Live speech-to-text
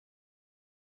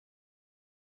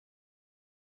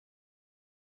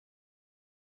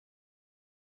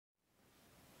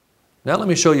Now let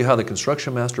me show you how the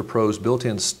Construction Master Pro's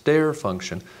built-in Stair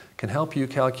function can help you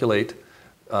calculate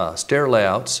stair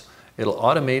layouts. It'll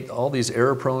automate all these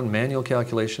error-prone manual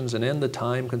calculations and end the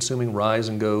time-consuming rise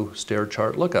and go stair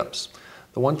chart lookups.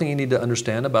 The one thing you need to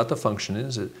understand about the function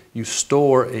is that you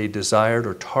store a desired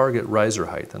or target riser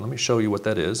height. And let me show you what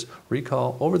that is.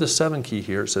 Recall, over the 7 key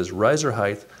here, it says riser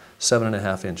height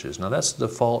 7.5 inches. Now that's the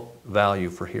default value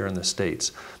for here in the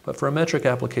States. But for a metric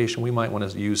application, we might want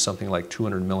to use something like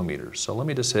 200 millimeters. So let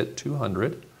me just hit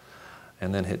 200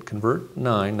 and then hit convert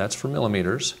 9, that's for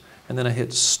millimeters. And then I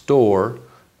hit store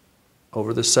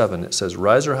over the 7. It says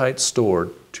riser height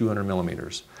stored 200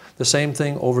 millimeters. The same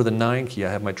thing over the 9 key,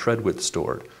 I have my tread width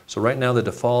stored. So right now the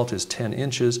default is 10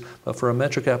 inches, but for a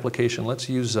metric application, let's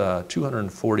use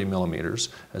 240 millimeters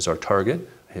as our target.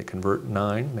 I hit convert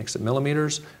 9, makes it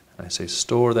millimeters, and I say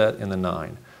store that in the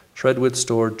 9. Tread width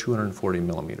stored 240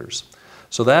 millimeters.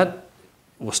 So that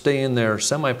will stay in there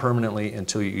semi-permanently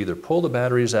until you either pull the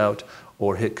batteries out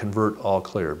or hit convert all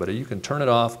clear. But you can turn it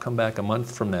off, come back a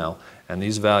month from now, and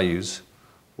these values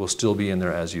will still be in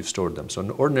there as you've stored them. So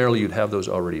ordinarily you'd have those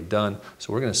already done.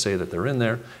 So we're going to say that they're in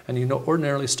there, and you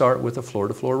ordinarily start with a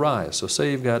floor-to-floor rise. So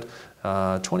say you've got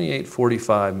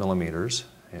 2845 millimeters,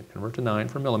 and convert to 9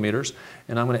 for millimeters,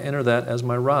 and I'm going to enter that as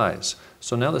my rise.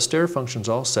 So now the stair function's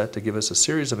all set to give us a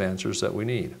series of answers that we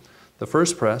need. The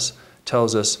first press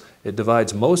tells us it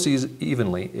divides most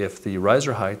evenly if the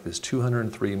riser height is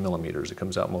 203 millimeters. It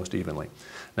comes out most evenly.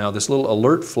 Now this little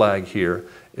alert flag here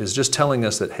is just telling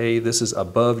us that, hey, this is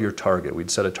above your target. We'd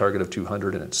set a target of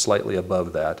 200 and it's slightly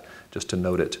above that, just to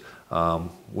note it.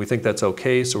 We think that's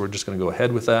okay, so we're just going to go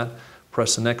ahead with that.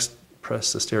 Press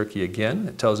the stair key again.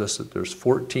 It tells us that there's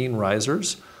 14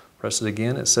 risers. Press it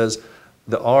again. It says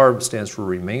the R stands for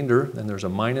remainder, and there's a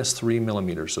 -3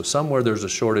 millimeters. So somewhere there's a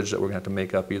shortage that we're going to have to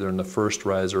make up either in the first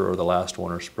riser or the last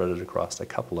one, or spread it across a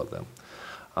couple of them.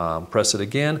 Press it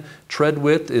again. Tread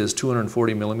width is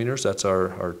 240 millimeters. That's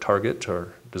our target, our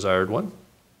desired one.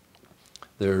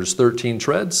 There's 13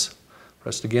 treads.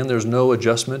 Press it again. There's no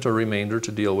adjustment or remainder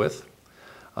to deal with.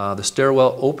 The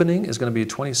stairwell opening is going to be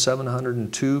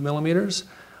 2702 millimeters.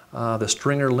 The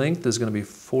stringer length is going to be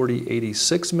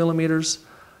 4086 millimeters.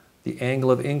 The angle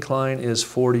of incline is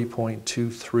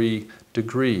 40.23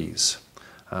 degrees.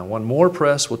 One more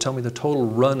press will tell me the total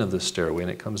run of the stairway,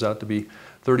 and it comes out to be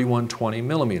 3120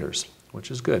 millimeters, which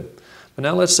is good. But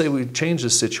now let's say we change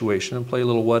this situation and play a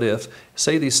little what if.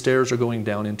 Say these stairs are going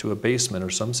down into a basement or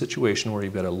some situation where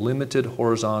you've got a limited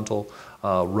horizontal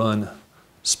run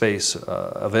space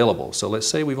available. So let's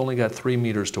say we've only got 3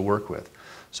 meters to work with.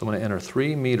 So I'm going to enter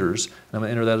 3 meters, and I'm going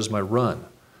to enter that as my run.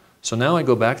 So now I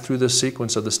go back through this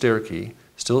sequence of the stair key.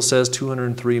 Still says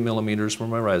 203 millimeters for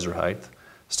my riser height.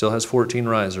 Still has 14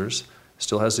 risers.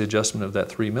 Still has the adjustment of that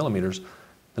 3 millimeters.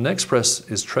 The next press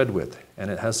is tread width,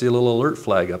 and it has the little alert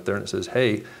flag up there, and it says,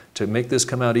 hey, to make this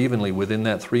come out evenly within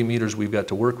that 3 meters we've got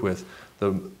to work with,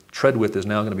 the tread width is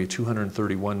now going to be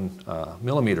 231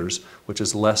 millimeters, which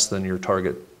is less than your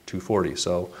target 240.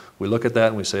 So we look at that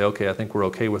and we say, okay, I think we're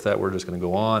okay with that. We're just going to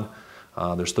go on.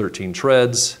 There's 13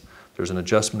 treads. There's an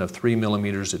adjustment of 3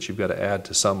 millimeters that you've got to add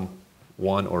to some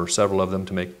one or several of them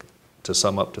to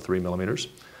sum up to 3 millimeters.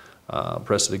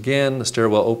 Press it again. The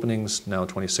stairwell opening's now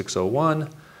 2601.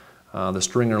 The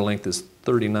stringer length is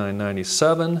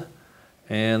 3997,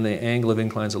 and the angle of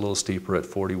incline is a little steeper at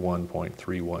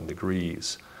 41.31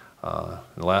 degrees. The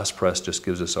last press just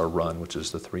gives us our run, which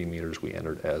is the 3 meters we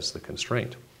entered as the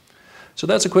constraint. So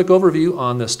that's a quick overview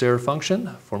on the stair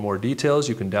function. For more details,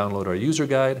 you can download our user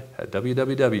guide at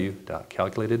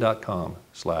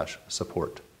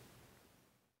www.calculated.com/support.